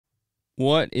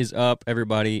What is up,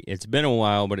 everybody? It's been a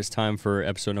while, but it's time for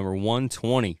episode number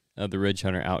 120 of the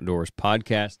Ridgehunteroutdoors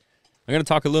podcast. I'm going to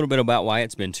talk a little bit about why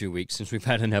it's been 2 weeks since we've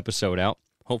had an episode out.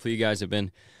 Hopefully you guys have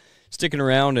been sticking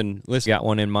around and got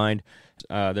one in mind.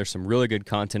 There's some really good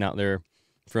content out there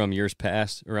from years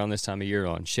past around this time of year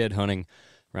on shed hunting,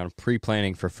 around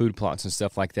pre-planning for food plots and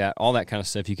stuff like that. All that kind of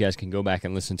stuff you guys can go back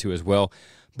and listen to as well.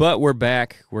 But we're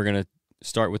back. We're going to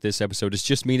start with this episode. It's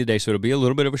just me today, so it'll be a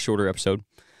little bit of a shorter episode.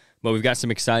 But we've got some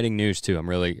exciting news, too.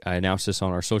 I announced this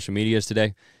on our social medias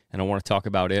today, and I want to talk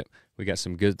about it. We got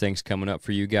some good things coming up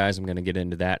for you guys. I'm going to get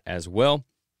into that as well.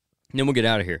 And then we'll get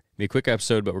out of here. It'll be a quick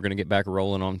episode, but we're going to get back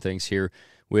rolling on things here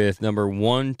with number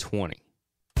 120.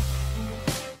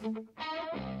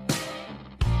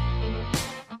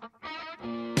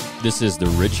 This is the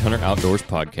Ridge Hunter Outdoors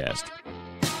podcast.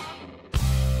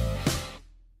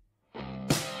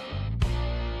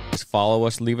 Just follow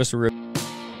us, leave us a review.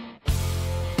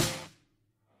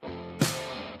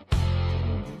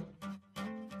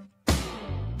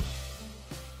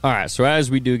 All right, so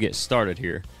as we do get started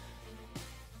here,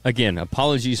 again,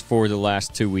 apologies for the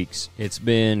last 2 weeks. It's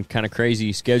been kind of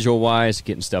crazy schedule-wise,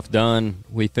 getting stuff done.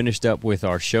 We finished up with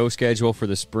our show schedule for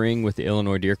the spring with the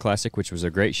Illinois Deer Classic, which was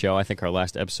a great show. I think our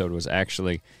last episode was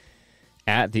actually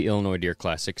at the Illinois Deer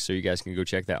Classic, so you guys can go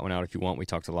check that one out if you want. We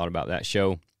talked a lot about that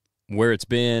show, where it's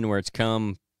been, where it's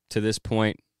come to this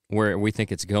point, where we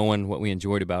think it's going, what we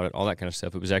enjoyed about it, all that kind of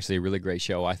stuff. It was actually a really great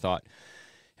show, I thought,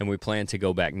 and we plan to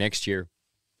go back next year.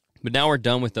 But now we're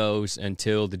done with those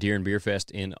until the Deer and Beer Fest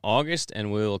in August,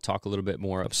 and we'll talk a little bit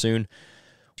more up soon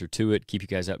to it, keep you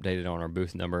guys updated on our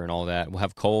booth number and all that. We'll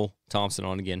have Cole Thompson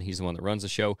on again. He's the one that runs the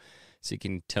show, so he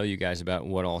can tell you guys about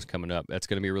what all is coming up. That's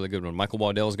going to be a really good one. Michael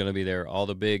Waddell is going to be there. All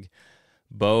the big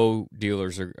bow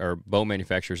dealers or bow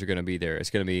manufacturers are going to be there.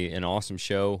 It's going to be an awesome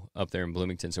show up there in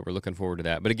Bloomington, so we're looking forward to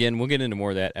that. But again, we'll get into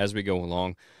more of that as we go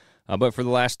along. But for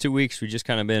the last 2 weeks, we've just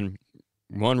kind of been,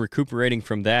 recuperating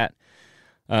from that.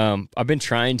 I've been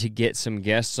trying to get some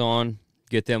guests on,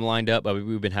 get them lined up, but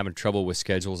we've been having trouble with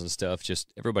schedules and stuff.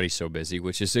 Just everybody's so busy,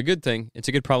 which is a good thing. It's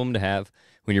a good problem to have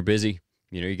when you're busy.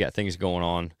 You got things going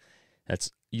on.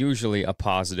 That's usually a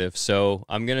positive. So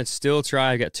I'm going to still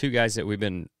try. I got 2 guys that we've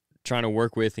been trying to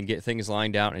work with and get things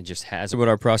lined out, and it just hasn't. What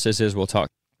our process is, we'll talk.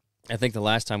 I think the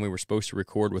last time we were supposed to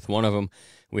record with one of them,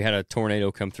 we had a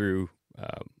tornado come through.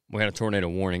 We had a tornado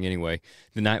warning anyway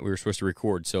the night we were supposed to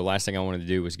record. So last thing I wanted to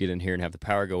do was get in here and have the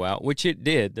power go out, which it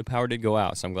did. The power did go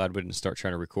out, so I'm glad we didn't start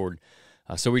trying to record.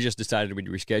 So we just decided we'd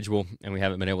reschedule, and we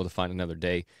haven't been able to find another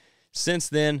day since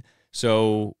then.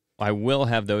 So I will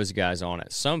have those guys on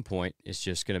at some point. It's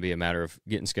just going to be a matter of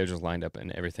getting schedules lined up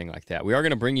and everything like that. We are going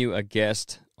to bring you a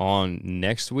guest on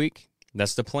next week.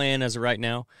 That's the plan as of right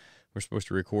now. We're supposed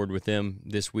to record with them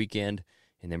this weekend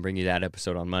and then bring you that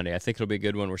episode on Monday. I think it'll be a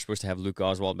good one. We're supposed to have Luke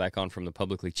Oswald back on from the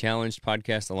Publicly Challenged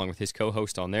podcast, along with his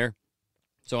co-host on there.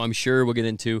 So I'm sure we'll get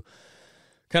into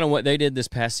kind of what they did this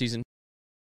past season.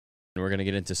 And we're going to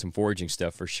get into some foraging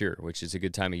stuff for sure, which is a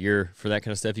good time of year for that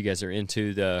kind of stuff. You guys are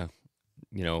into the,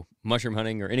 mushroom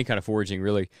hunting or any kind of foraging,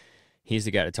 really. He's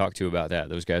the guy to talk to about that.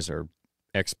 Those guys are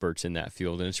experts in that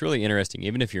field. And it's really interesting,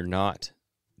 even if you're not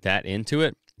that into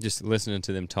it, just listening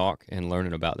to them talk and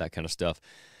learning about that kind of stuff.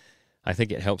 I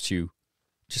think it helps you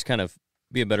just kind of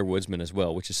be a better woodsman as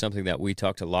well, which is something that we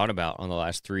talked a lot about on the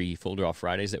last 3 Full Draw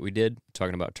Fridays that we did,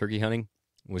 talking about turkey hunting,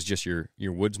 was just your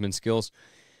woodsman skills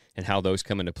and how those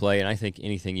come into play. And I think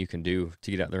anything you can do to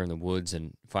get out there in the woods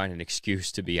and find an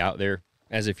excuse to be out there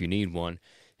as if you need one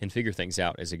and figure things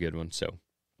out is a good one. So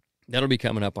that'll be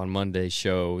coming up on Monday's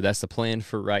show. That's the plan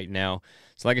for right now.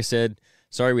 So like I said,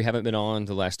 sorry we haven't been on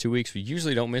the last 2 weeks. We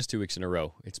usually don't miss 2 weeks in a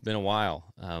row. It's been a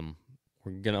while.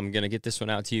 I'm gonna get this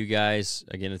one out to you guys.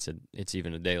 Again, it's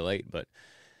even a day late, but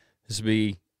this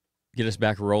will get us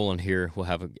back rolling here. We'll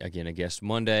have a guest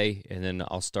Monday, and then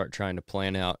I'll start trying to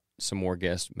plan out some more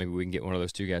guests. Maybe we can get one of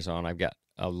those 2 guys on. I've got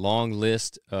a long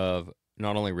list of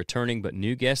not only returning but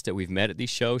new guests that we've met at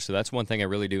these shows. So that's one thing I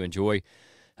really do enjoy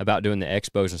about doing the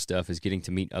expos and stuff, is getting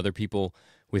to meet other people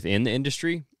within the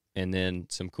industry, and then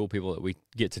some cool people that we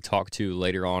get to talk to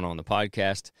later on the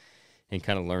podcast and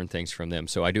kind of learn things from them.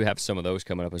 So I do have some of those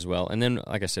coming up as well. And then,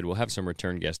 like I said, we'll have some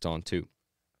return guests on too.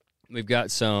 We've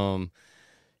got some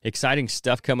exciting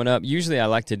stuff coming up. Usually I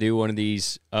like to do one of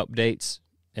these updates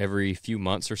every few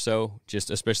months or so,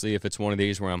 just especially if it's one of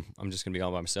these where I'm just going to be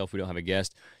all by myself. We don't have a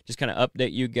guest. Just kind of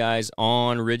update you guys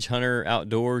on Ridge Hunter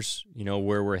Outdoors,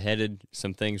 where we're headed,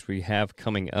 some things we have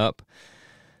coming up.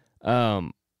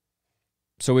 So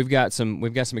we've got some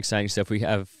exciting stuff. We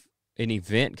have an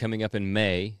event coming up in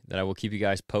May that I will keep you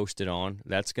guys posted on.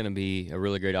 That's going to be a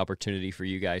really great opportunity for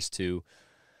you guys to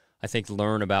I think,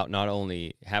 learn about not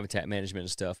only habitat management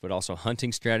and stuff, but also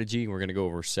hunting strategy. We're going to go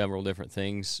over several different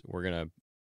things. We're going to,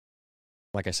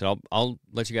 like I said, I'll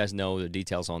let you guys know the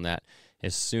details on that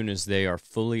as soon as they are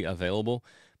fully available.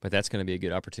 But that's going to be a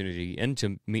good opportunity and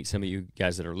to meet some of you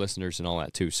guys that are listeners and all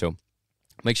that too. So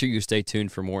make sure you stay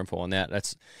tuned for more info on that.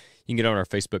 You can get on our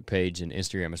Facebook page and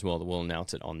Instagram as well. That we'll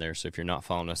announce it on there. So if you're not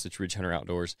following us, it's Ridge Hunter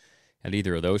Outdoors at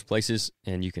either of those places,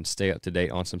 and you can stay up to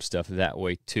date on some stuff that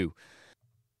way too.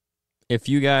 If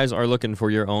you guys are looking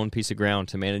for your own piece of ground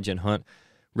to manage and hunt,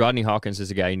 Rodney Hawkins is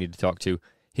the guy you need to talk to.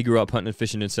 He grew up hunting and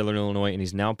fishing in Southern Illinois, and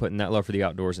he's now putting that love for the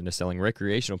outdoors into selling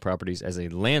recreational properties as a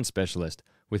land specialist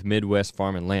with Midwest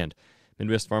Farm and Land.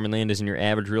 Midwest Farm and Land isn't your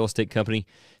average real estate company.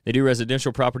 They do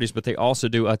residential properties, but they also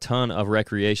do a ton of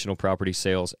recreational property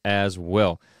sales as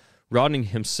well. Rodney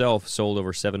himself sold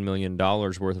over $7 million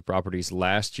worth of properties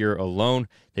last year alone.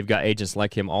 They've got agents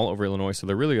like him all over Illinois, so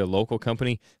they're really a local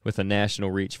company with a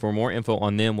national reach. For more info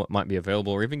on them, what might be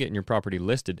available, or even getting your property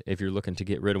listed if you're looking to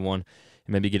get rid of one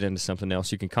and maybe get into something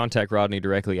else, you can contact Rodney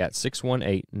directly at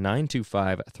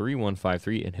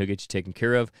 618-925-3153, and he'll get you taken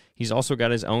care of. He's also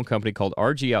got his own company called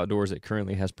RHO Outdoors that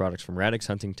currently has products from Radix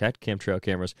Hunting, Tactacam trail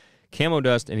cameras, Camo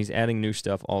Dust, and he's adding new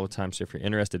stuff all the time. So if you're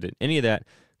interested in any of that,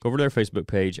 go over to their Facebook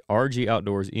page, RG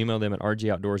Outdoors. Email them at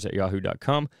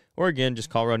rgoutdoors@yahoo.com. Or again, just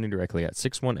call Rodney directly at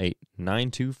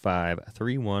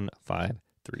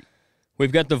 618-925-3153.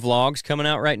 We've got the vlogs coming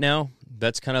out right now.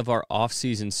 That's kind of our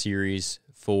off-season series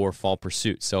for fall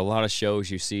pursuit. So a lot of shows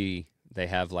you see, they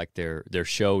have like their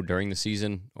show during the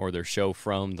season or their show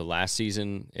from the last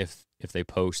season. If they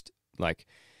post like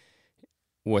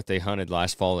what they hunted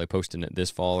last fall, they posted it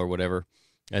this fall or whatever.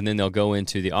 And then they'll go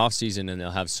into the off-season and they'll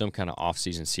have some kind of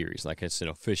off-season series. Like it's an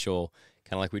official,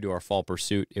 kind of like we do our fall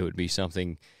pursuit. It would be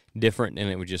something different, and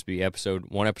it would just be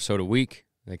one episode a week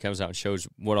that comes out and shows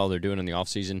what all they're doing in the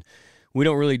off-season. We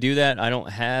don't really do that. I don't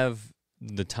have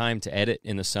the time to edit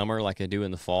in the summer like I do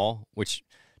in the fall, which,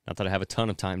 not that I have a ton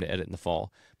of time to edit in the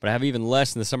fall, but I have even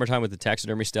less in the summertime with the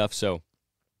taxidermy stuff. So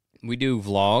we do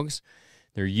vlogs.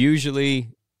 They're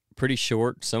usually pretty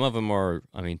short. Some of them are,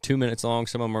 2 minutes long.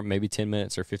 Some of them are maybe 10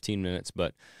 minutes or 15 minutes.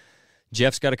 But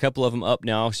Jeff's got a couple of them up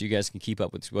now, so you guys can keep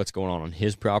up with what's going on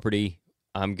his property.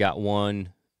 I've got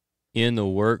one in the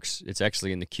works. It's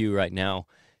actually in the queue right now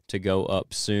to go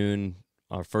up soon.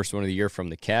 Our first one of the year from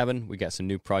the cabin. We got some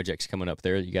new projects coming up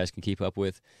there that you guys can keep up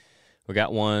with. We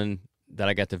got one that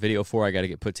I got the video for. I got to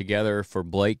get put together for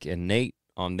Blake and Nate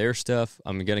on their stuff.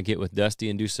 I'm going to get with Dusty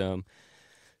and do some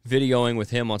videoing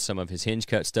with him on some of his hinge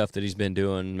cut stuff that he's been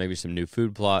doing, maybe some new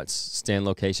food plots, stand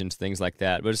locations, things like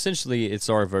that. But essentially, it's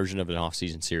our version of an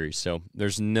off-season series. So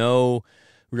there's no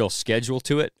real schedule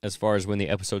to it as far as when the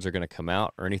episodes are going to come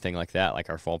out or anything like that, like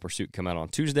our fall pursuit come out on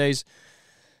Tuesdays.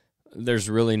 There's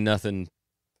really nothing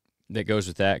that goes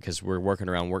with that because we're working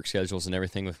around work schedules and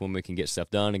everything with when we can get stuff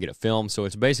done and get it filmed. So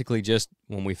it's basically just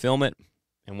when we film it,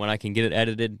 and when I can get it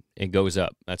edited, it goes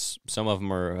up. Some of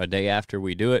them are a day after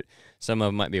we do it. Some of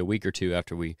them might be a week or two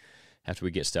after we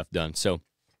get stuff done. So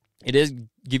it is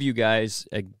give you guys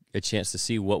a chance to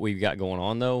see what we've got going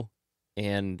on, though.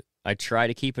 And I try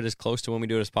to keep it as close to when we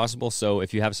do it as possible. So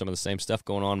if you have some of the same stuff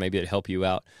going on, maybe it'll help you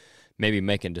out, maybe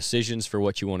making decisions for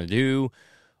what you want to do,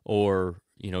 or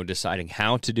deciding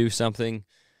how to do something,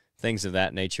 things of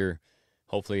that nature.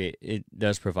 Hopefully it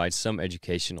does provide some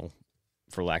educational,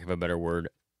 for lack of a better word,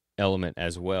 element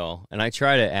as well. And I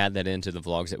try to add that into the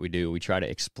vlogs that we do. We try to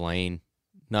explain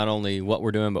not only what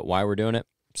we're doing, but why we're doing it.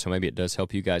 So maybe it does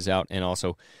help you guys out, and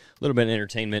also a little bit of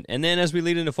entertainment. And then as we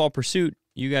lead into fall pursuit,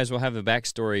 you guys will have a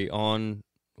backstory on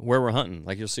where we're hunting.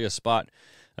 Like you'll see a spot,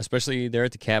 especially there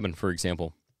at the cabin, for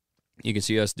example. You can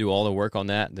see us do all the work on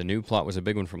that. The new plot was a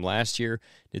big one from last year.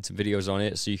 Did some videos on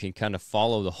it, so you can kind of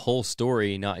follow the whole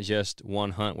story, not just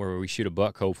one hunt where we shoot a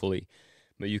buck, hopefully,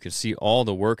 but you can see all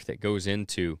the work that goes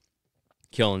into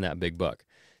killing that big buck.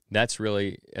 That's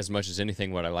really, as much as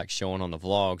anything, what I like showing on the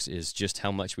vlogs is just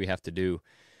how much we have to do,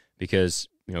 because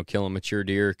killing mature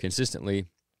deer consistently,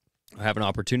 having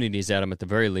opportunities at them at the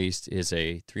very least, is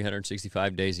a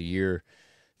 365 days a year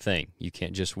thing. You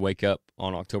can't just wake up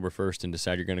on October 1st and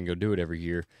decide you're going to go do it every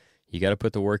year. You got to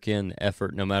put the work in, the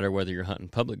effort, no matter whether you're hunting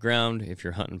public ground, if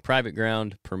you're hunting private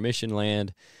ground, permission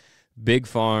land, big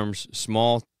farms,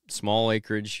 small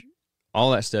acreage, all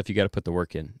that stuff. You got to put the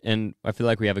work in. And I feel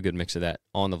like we have a good mix of that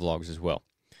on the vlogs as well.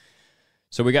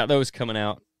 So we got those coming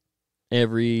out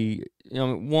every,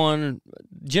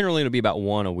 generally it'll be about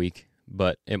one a week,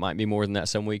 but it might be more than that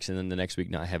some weeks, and then the next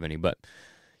week not have any. But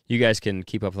you guys can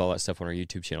keep up with all that stuff on our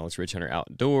YouTube channel. It's Ridge Hunter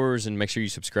Outdoors, and make sure you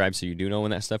subscribe so you do know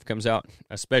when that stuff comes out,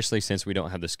 especially since we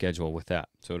don't have the schedule with that.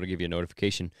 So it'll give you a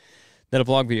notification then a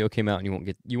vlog video came out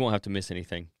and you won't have to miss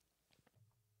anything.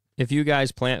 If you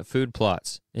guys plant food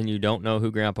plots and you don't know who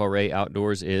Grandpa Ray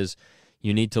Outdoors is,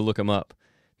 you need to look them up.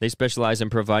 They specialize in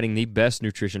providing the best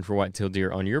nutrition for white-tailed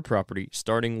deer on your property,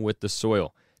 starting with the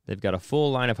soil. They've got a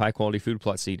full line of high-quality food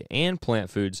plot seed and plant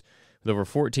foods with over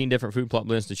 14 different food plot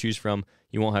blends to choose from.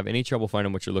 You won't have any trouble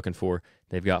finding what you're looking for.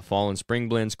 They've got fall and spring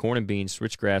blends, corn and beans,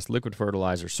 switchgrass, liquid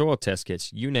fertilizer, soil test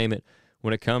kits, you name it.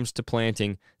 When it comes to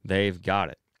planting, they've got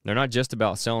it. They're not just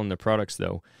about selling their products,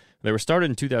 though. They were started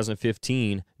in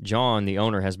 2015. John, the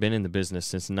owner, has been in the business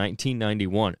since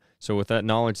 1991. So with that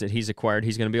knowledge that he's acquired,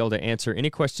 he's going to be able to answer any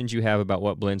questions you have about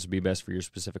what blends would be best for your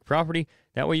specific property.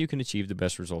 That way you can achieve the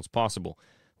best results possible.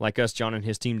 Like us, John and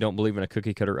his team don't believe in a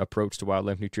cookie-cutter approach to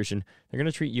wildlife nutrition. They're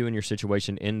going to treat you and your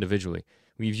situation individually.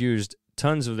 We've used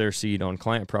tons of their seed on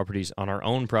client properties, on our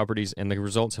own properties, and the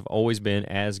results have always been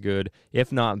as good,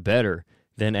 if not better,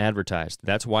 than advertised.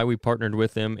 That's why we partnered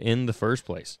with them in the first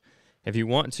place. If you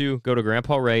want to, go to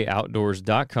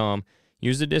grandparrayoutdoors.com,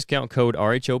 use the discount code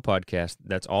RHO podcast.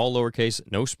 That's all lowercase,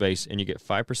 no space, and you get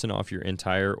 5% off your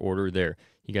entire order there.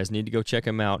 You guys need to go check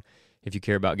them out if you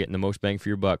care about getting the most bang for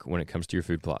your buck when it comes to your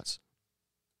food plots.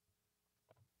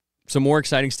 Some more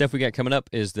exciting stuff we got coming up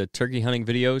is the turkey hunting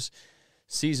videos.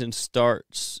 Season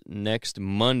starts next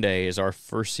Monday is our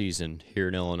first season here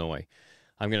in Illinois.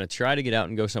 I'm going to try to get out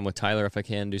and go some with Tyler if I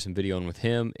can, do some videoing with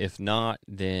him. If not,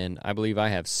 then I believe I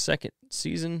have second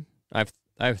season. I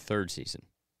have third season.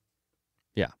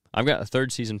 Yeah, I've got a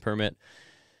third season permit.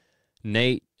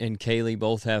 Nate and Kaylee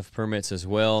both have permits as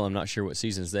well. I'm not sure what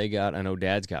seasons they got. I know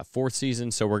Dad's got fourth season,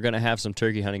 so we're going to have some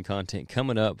turkey hunting content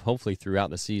coming up, hopefully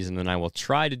throughout the season, and I will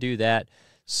try to do that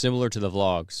similar to the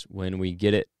vlogs. When we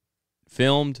get it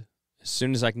filmed, as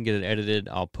soon as I can get it edited,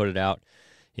 I'll put it out.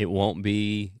 It won't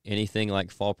be anything like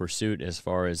Fall Pursuit as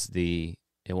far as it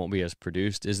won't be as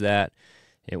produced as that.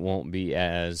 It won't be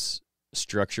as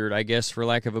structured, I guess, for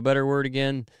lack of a better word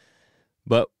again,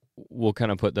 but we'll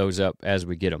kind of put those up as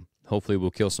we get them. Hopefully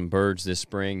we'll kill some birds this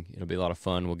spring. It'll be a lot of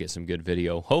fun. We'll get some good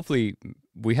video. Hopefully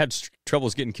we had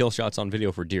troubles getting kill shots on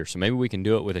video for deer, so maybe we can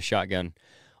do it with a shotgun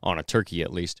on a turkey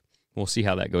at least. We'll see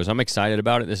how that goes. I'm excited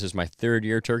about it. This is my third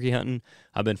year turkey hunting.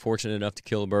 I've been fortunate enough to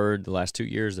kill a bird the last 2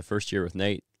 years. The first year with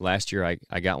Nate. Last year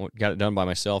I got it done by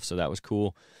myself, so that was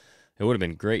cool. It would have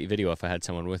been great video if I had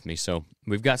someone with me. So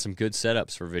we've got some good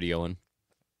setups for videoing,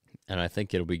 and I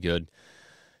think it'll be good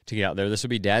to get out there. This will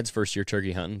be Dad's first year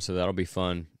turkey hunting, so that'll be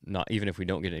fun. Not even if we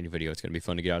don't get any video, it's going to be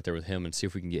fun to get out there with him and see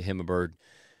if we can get him a bird.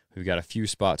 We've got a few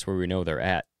spots where we know they're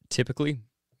at typically,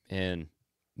 and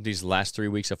these last 3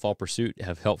 weeks of Fall Pursuit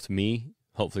have helped me.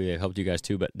 Hopefully they helped you guys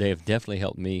too, but they have definitely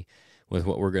helped me with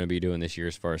what we're going to be doing this year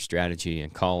as far as strategy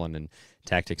and calling and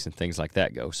tactics and things like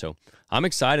that go. So I'm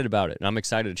excited about it, and I'm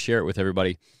excited to share it with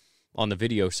everybody on the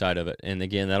video side of it. And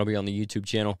again, that'll be on the YouTube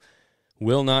channel.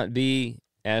 Will not be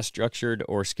as structured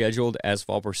or scheduled as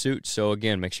Fall Pursuit. So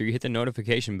again, make sure you hit the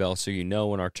notification bell so you know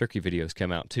when our turkey videos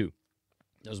come out too.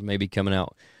 Those may be coming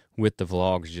out with the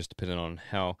vlogs, just depending on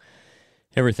how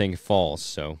everything falls.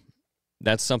 So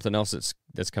that's something else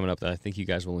that's coming up that I think you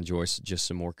guys will enjoy. So just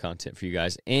some more content for you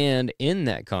guys. And in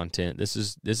that content, this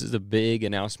is a big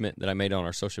announcement that I made on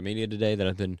our social media today that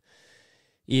I've been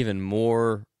even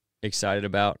more excited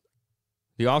about.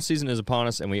 The off-season is upon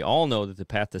us, and we all know that the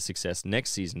path to success next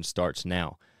season starts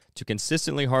now. To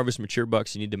consistently harvest mature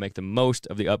bucks, you need to make the most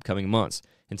of the upcoming months.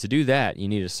 And to do that, you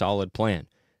need a solid plan.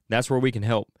 That's where we can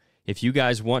help. If you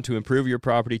guys want to improve your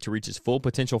property to reach its full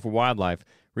potential for wildlife,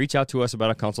 reach out to us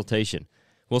about a consultation.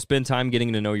 We'll spend time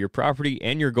getting to know your property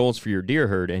and your goals for your deer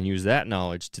herd and use that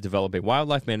knowledge to develop a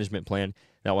wildlife management plan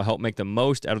that will help make the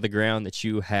most out of the ground that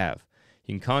you have.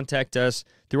 You can contact us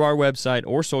through our website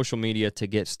or social media to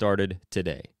get started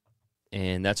today.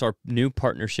 And that's our new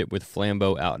partnership with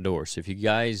Flambeau Outdoors. So if you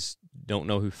guys don't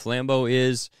know who Flambeau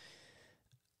is,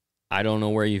 I don't know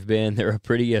where you've been. They're a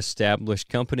pretty established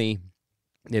company.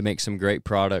 They make some great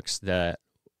products that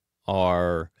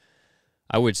are,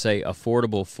 I would say,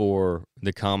 affordable for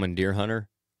the common deer hunter.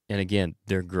 And again,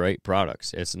 they're great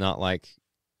products. It's not like,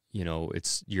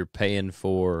 it's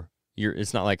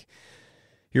not like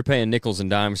you're paying nickels and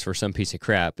dimes for some piece of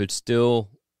crap. It's still,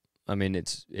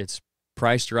 it's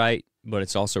priced right, but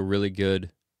it's also really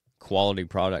good quality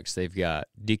products. They've got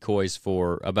decoys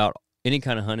for about any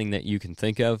kind of hunting that you can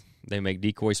think of. They make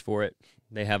decoys for it.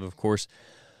 They have, of course,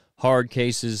 hard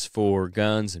cases for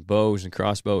guns and bows and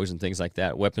crossbows and things like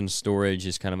that. Weapons storage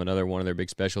is kind of another one of their big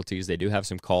specialties. They do have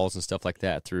some calls and stuff like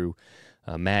that through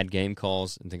Mad Game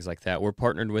calls and things like that. We're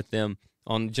partnered with them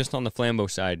on the Flambeau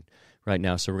side right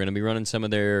now. So we're going to be running some of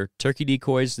their turkey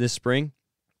decoys this spring.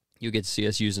 You get to see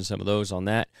us using some of those on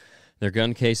that. their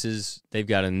gun cases. They've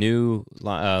got a new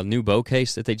bow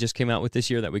case that they just came out with this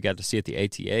year that we got to see at the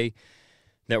ATA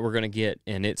that we're going to get,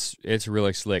 and it's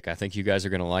really slick. I think you guys are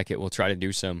going to like it. We'll try to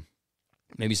do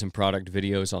maybe some product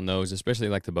videos on those, especially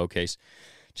like the bow case.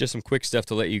 Just some quick stuff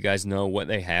to let you guys know what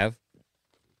they have.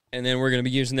 And then we're going to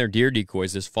be using their deer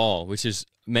decoys this fall, which is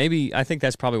I think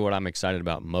that's probably what I'm excited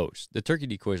about most. The turkey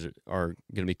decoys are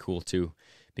going to be cool too,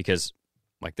 because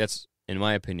like that's, in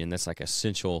my opinion, that's like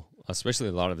essential, especially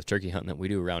a lot of the turkey hunting that we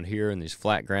do around here in these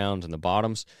flat grounds and the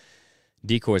bottoms.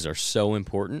 Decoys are so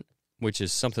important, which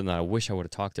is something that I wish I would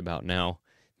have talked about now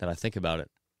that I think about it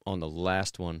on the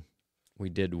last one we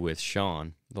did with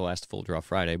Sean, the last Full Draw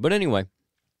Friday. But anyway,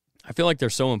 I feel like they're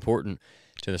so important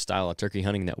to the style of turkey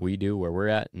hunting that we do where we're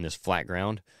at in this flat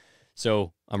ground.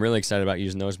 So I'm really excited about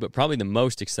using those, but probably the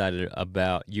most excited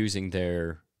about using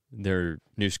their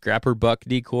new scrapper buck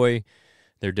decoy,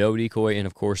 their doe decoy, and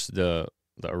of course the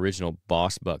original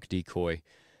boss buck decoy.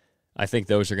 I think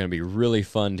those are going to be really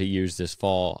fun to use this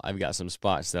fall. I've got some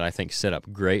spots that I think set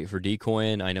up great for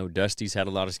decoying. I know Dusty's had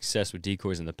a lot of success with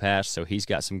decoys in the past, so he's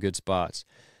got some good spots.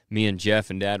 Me and Jeff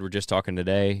and Dad were just talking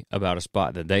today about a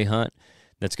spot that they hunt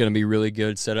that's going to be really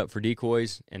good set up for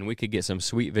decoys, and we could get some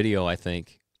sweet video, I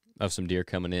think, of some deer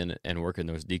coming in and working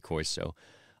those decoys. So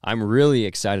I'm really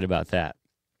excited about that,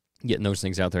 getting those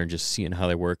things out there and just seeing how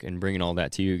they work and bringing all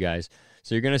that to you guys.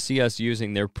 So you're going to see us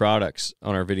using their products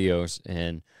on our videos,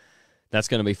 and that's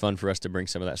going to be fun for us to bring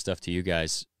some of that stuff to you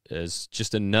guys as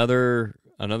just another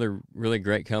really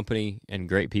great company and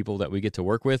great people that we get to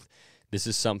work with. This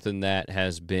is something that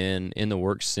has been in the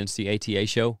works since the ATA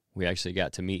show. We actually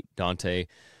got to meet Dante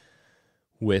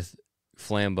with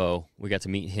Flambeau. We got to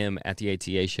meet him at the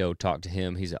ATA show, talk to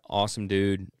him. He's an awesome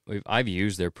dude. I've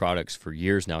used their products for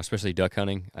years now, especially duck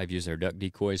hunting. I've used their duck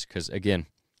decoys because, again,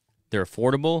 they're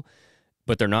affordable,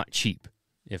 but they're not cheap,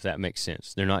 if that makes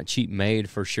sense. They're not cheap made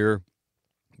for sure,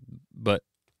 but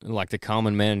like the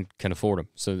common man can afford them.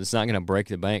 So it's not going to break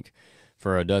the bank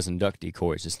for a dozen duck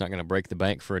decoys. It's not going to break the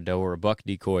bank for a doe or a buck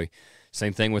decoy.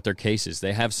 Same thing with their cases.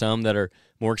 They have some that are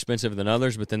more expensive than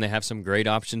others, but then they have some great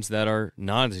options that are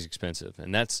not as expensive.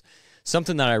 And that's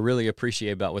something that I really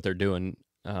appreciate about what they're doing,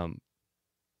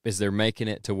 is they're making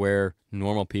it to where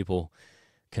normal people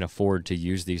can afford to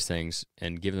use these things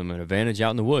and give them an advantage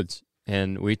out in the woods.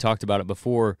 And we talked about it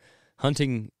before.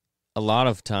 Hunting a lot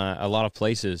of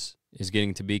places is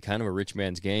getting to be kind of a rich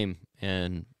man's game,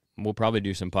 and we'll probably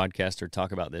do some podcasts or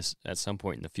talk about this at some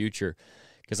point in the future,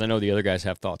 because I know the other guys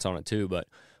have thoughts on it too. But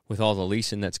with all the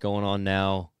leasing that's going on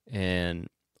now and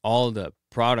all the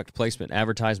product placement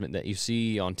advertisement that you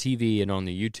see on TV and on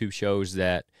the YouTube shows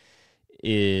that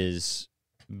is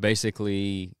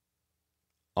basically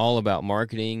all about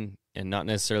marketing and not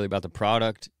necessarily about the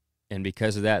product, and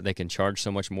because of that they can charge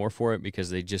so much more for it because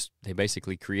they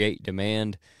basically create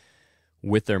demand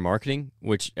with their marketing,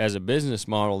 which as a business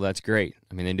model, that's great.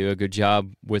 I mean, they do a good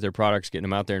job with their products, getting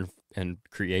them out there and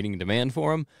creating demand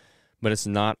for them, but it's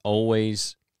not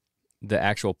always the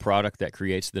actual product that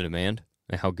creates the demand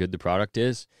and how good the product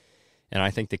is. And I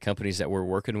think the companies that we're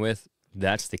working with,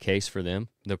 that's the case for them.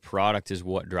 The product is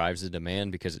what drives the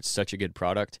demand because it's such a good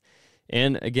product.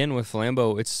 And again, with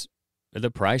Flambeau, it's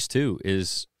the price too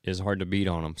is hard to beat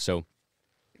on them. So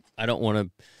I don't want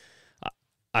to.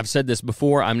 I've said this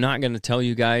before, I'm not going to tell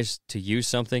you guys to use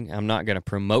something. I'm not going to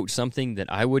promote something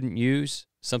that I wouldn't use,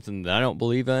 something that I don't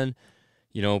believe in.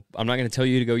 You know, I'm not going to tell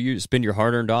you to go spend your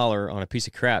hard-earned dollar on a piece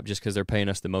of crap just because they're paying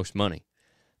us the most money.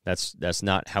 That's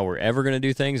not how we're ever going to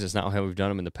do things. It's not how we've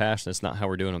done them in the past. That's not how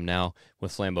we're doing them now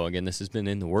with Flambeau. Again, this has been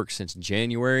in the works since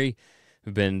January.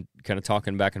 We've been kind of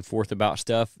talking back and forth about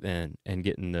stuff and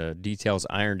getting the details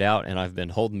ironed out, and I've been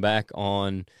holding back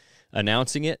on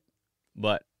announcing it,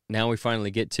 but now we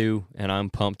finally get to, and I'm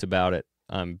pumped about it.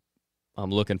 I'm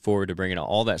looking forward to bringing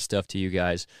all that stuff to you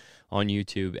guys on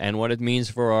YouTube and what it means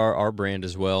for our brand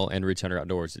as well and Ridgehunter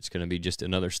Outdoors. It's going to be just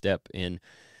another step in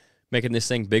making this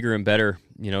thing bigger and better.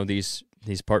 You know, these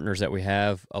partners that we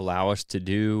have allow us to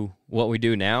do what we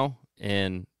do now,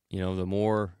 and you know, the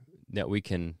more that we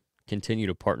can continue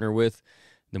to partner with,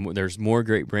 there's more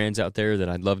great brands out there that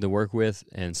I'd love to work with,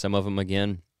 and some of them,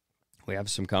 again, we have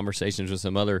some conversations with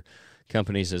some other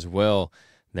companies as well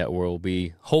that we'll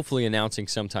be hopefully announcing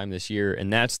sometime this year,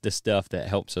 and that's the stuff that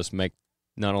helps us make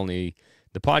not only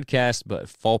the podcast but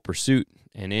Fall Pursuit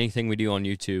and anything we do on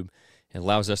YouTube. It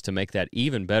allows us to make that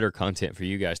even better content for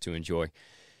you guys to enjoy,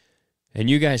 and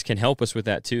you guys can help us with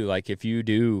that too. Like if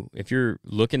you're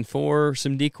looking for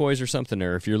some decoys or something,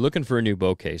 or if you're looking for a new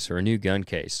bow case or a new gun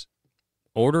case,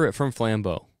 order it from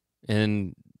Flambeau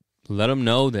and let them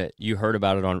know that you heard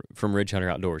about it from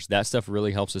Ridgehunter Outdoors. That stuff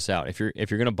really helps us out. If you're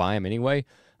going to buy them anyway,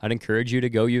 I'd encourage you to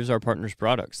go use our partners'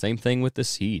 products. Same thing with the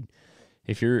seed.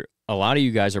 If a lot of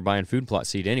you guys are buying food plot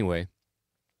seed anyway,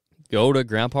 go to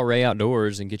Grandpa Ray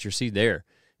Outdoors and get your seed there,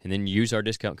 and then use our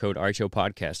discount code RHO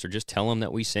Podcast, or just tell them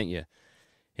that we sent you.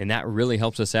 And that really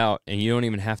helps us out, and you don't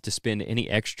even have to spend any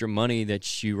extra money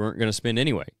that you weren't going to spend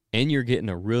anyway. And you're getting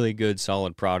a really good,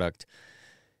 solid product.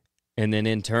 And then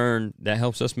in turn, that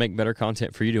helps us make better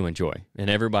content for you to enjoy. And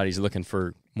everybody's looking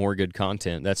for more good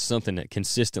content. That's something that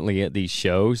consistently at these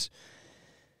shows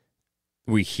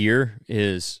we hear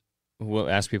is, we'll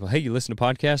ask people, hey, you listen to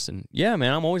podcasts? And yeah,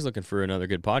 man, I'm always looking for another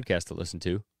good podcast to listen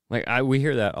to. We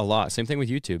hear that a lot. Same thing with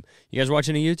YouTube. You guys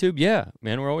watching any YouTube? Yeah,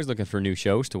 man, we're always looking for new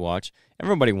shows to watch.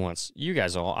 Everybody wants,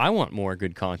 I want more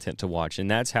good content to watch, and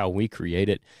that's how we create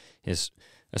it, is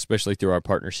especially through our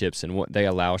partnerships and what they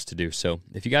allow us to do. So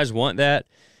if you guys want that,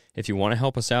 if you want to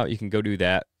help us out, you can go do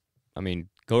that. I mean,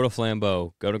 go to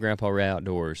Flambeau, go to Grandpa Ray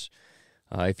Outdoors.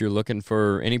 If you're looking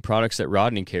for any products that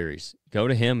Rodney carries, go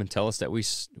to him and tell us that we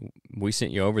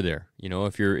sent you over there.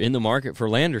 If you're in the market for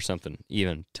land or something,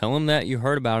 even tell him that you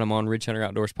heard about him on Ridgehunter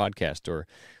Outdoors podcast or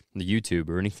the YouTube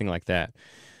or anything like that.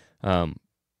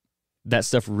 That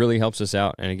stuff really helps us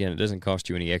out. And again, it doesn't cost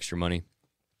you any extra money.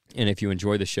 And if you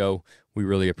enjoy the show, we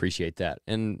really appreciate that.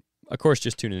 And of course,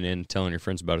 just tuning in, telling your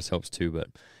friends about us helps too. But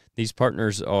these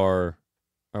partners are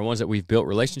ones that we've built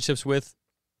relationships with.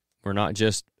 We're not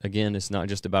just, again, it's not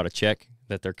just about a check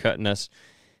that they're cutting us.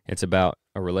 It's about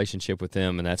a relationship with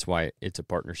them, and that's why it's a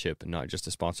partnership and not just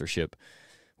a sponsorship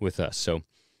with us. So,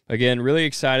 again, really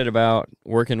excited about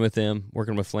working with them,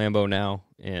 working with Flambeau now.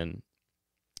 And,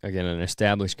 again, an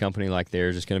established company like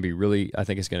theirs is going to be I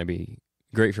think it's going to be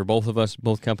great for both of us,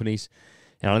 both companies.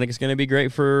 And I think it's going to be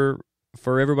great for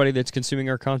everybody that's consuming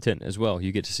our content as well.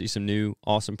 You get to see some new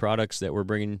awesome products that we're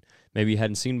bringing maybe you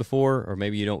hadn't seen before, or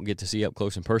maybe you don't get to see up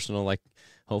close and personal, like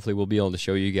hopefully we'll be able to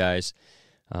show you guys.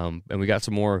 And we got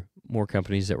some more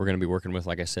companies that we're going to be working with,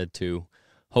 like I said, too.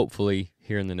 Hopefully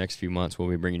here in the next few months we'll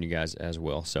be bringing you guys as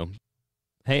well. So,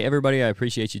 hey, everybody, I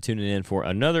appreciate you tuning in for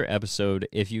another episode.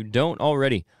 If you don't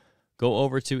already, go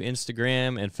over to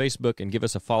Instagram and Facebook and give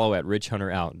us a follow at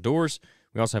Ridgehunter Outdoors.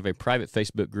 We also have a private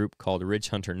Facebook group called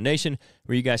Ridgehunter Nation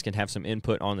where you guys can have some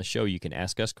input on the show. You can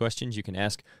ask us questions. You can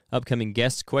ask upcoming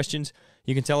guests questions.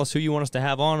 You can tell us who you want us to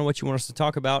have on and what you want us to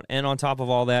talk about. And on top of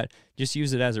all that, just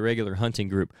use it as a regular hunting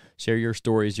group. Share your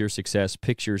stories, your success,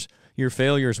 pictures, your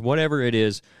failures, whatever it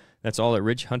is. That's all at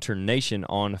Ridgehunter Nation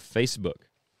on Facebook.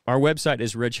 Our website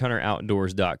is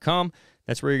ridgehunteroutdoors.com.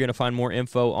 That's where you're going to find more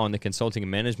info on the consulting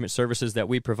and management services that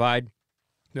we provide.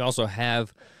 We also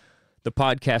have the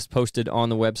podcast posted on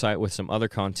the website with some other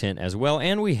content as well,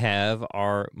 and we have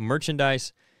our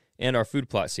merchandise and our food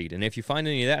plot seed. And if you find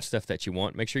any of that stuff that you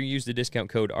want, make sure you use the discount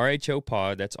code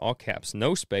RHOPOD, that's all caps,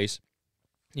 no space,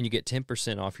 and you get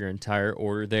 10% off your entire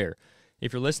order there.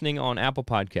 If you're listening on Apple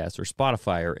Podcasts or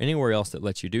Spotify or anywhere else that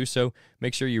lets you do so,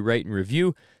 make sure you rate and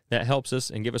review. That helps us,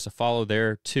 and give us a follow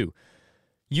there too.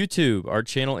 YouTube, our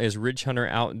channel is Ridgehunter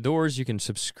Outdoors. You can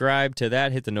subscribe to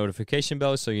that, hit the notification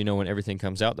bell so you know when everything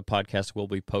comes out. The podcast will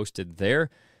be posted there,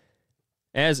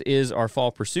 as is our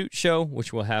Fall Pursuit show,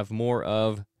 which we'll have more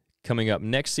of coming up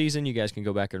next season. You guys can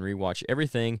go back and rewatch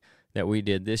everything that we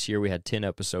did this year. We had 10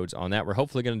 episodes on that. We're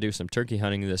hopefully going to do some turkey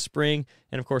hunting this spring,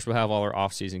 and of course we'll have all our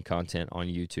off-season content on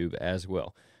YouTube as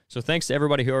well. So thanks to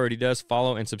everybody who already does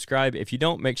follow and subscribe. If you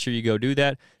don't, make sure you go do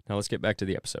that. Now let's get back to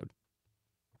the episode.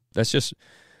 That's just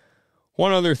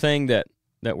one other thing that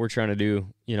we're trying to do.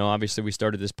 Obviously we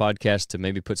started this podcast to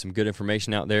maybe put some good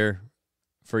information out there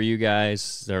for you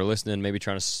guys that are listening, maybe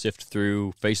trying to sift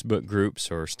through Facebook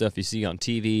groups or stuff you see on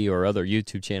TV or other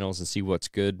YouTube channels and see what's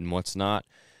good and what's not.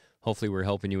 Hopefully we're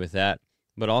helping you with that.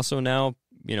 But also now,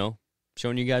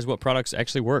 showing you guys what products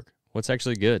actually work, what's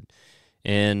actually good.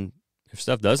 And if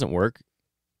stuff doesn't work,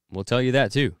 we'll tell you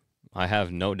that too. I have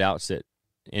no doubts that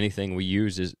anything we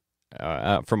use is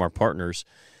from our partners.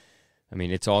 I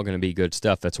mean, it's all going to be good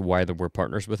stuff. That's why we're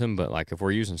partners with them. But like, if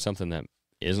we're using something that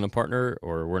isn't a partner,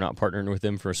 or we're not partnering with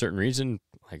them for a certain reason,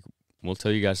 like, we'll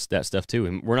tell you guys that stuff too.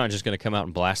 And we're not just going to come out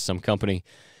and blast some company.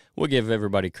 We'll give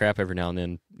everybody crap every now and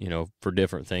then, for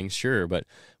different things, sure. But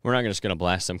we're not just going to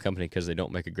blast some company because they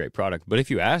don't make a great product. But if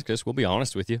you ask us, we'll be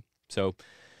honest with you. So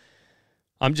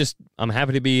I'm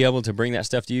happy to be able to bring that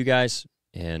stuff to you guys,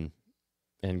 and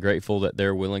grateful that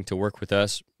they're willing to work with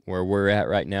us where we're at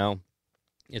right now.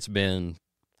 It's been,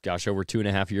 over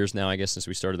 2.5 years now, I guess, since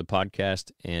we started the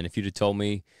podcast. And if you'd have told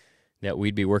me that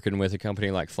we'd be working with a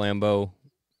company like Flambeau,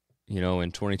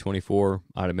 in 2024,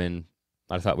 I'd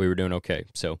have thought we were doing okay.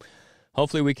 So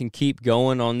hopefully we can keep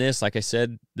going on this. Like I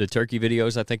said, the turkey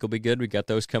videos I think will be good. We got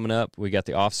those coming up. We got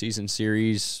the off-season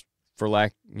series for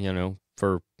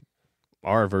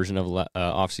our version of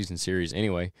off-season series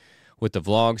anyway, with the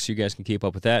vlogs, so you guys can keep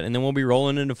up with that. And then we'll be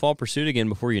rolling into fall pursuit again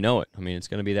before you know it. I mean, it's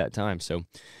going to be that time. So,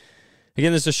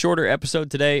 again, this is a shorter episode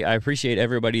today. I appreciate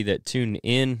everybody that tuned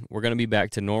in. We're going to be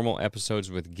back to normal episodes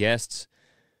with guests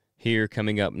here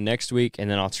coming up next week, and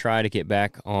then I'll try to get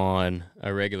back on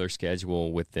a regular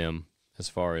schedule with them as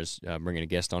far as bringing a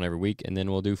guest on every week, and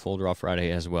then we'll do Full Draw Friday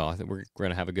as well. I think we're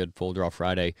going to have a good Full Draw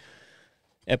Friday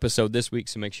episode this week,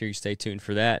 so make sure you stay tuned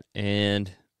for that,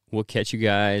 and we'll catch you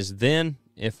guys then.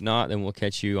 If not, then we'll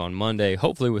catch you on Monday,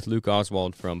 hopefully with Luke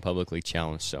Oswald from Publicly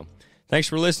Challenged. So thanks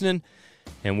for listening,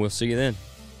 and we'll see you then.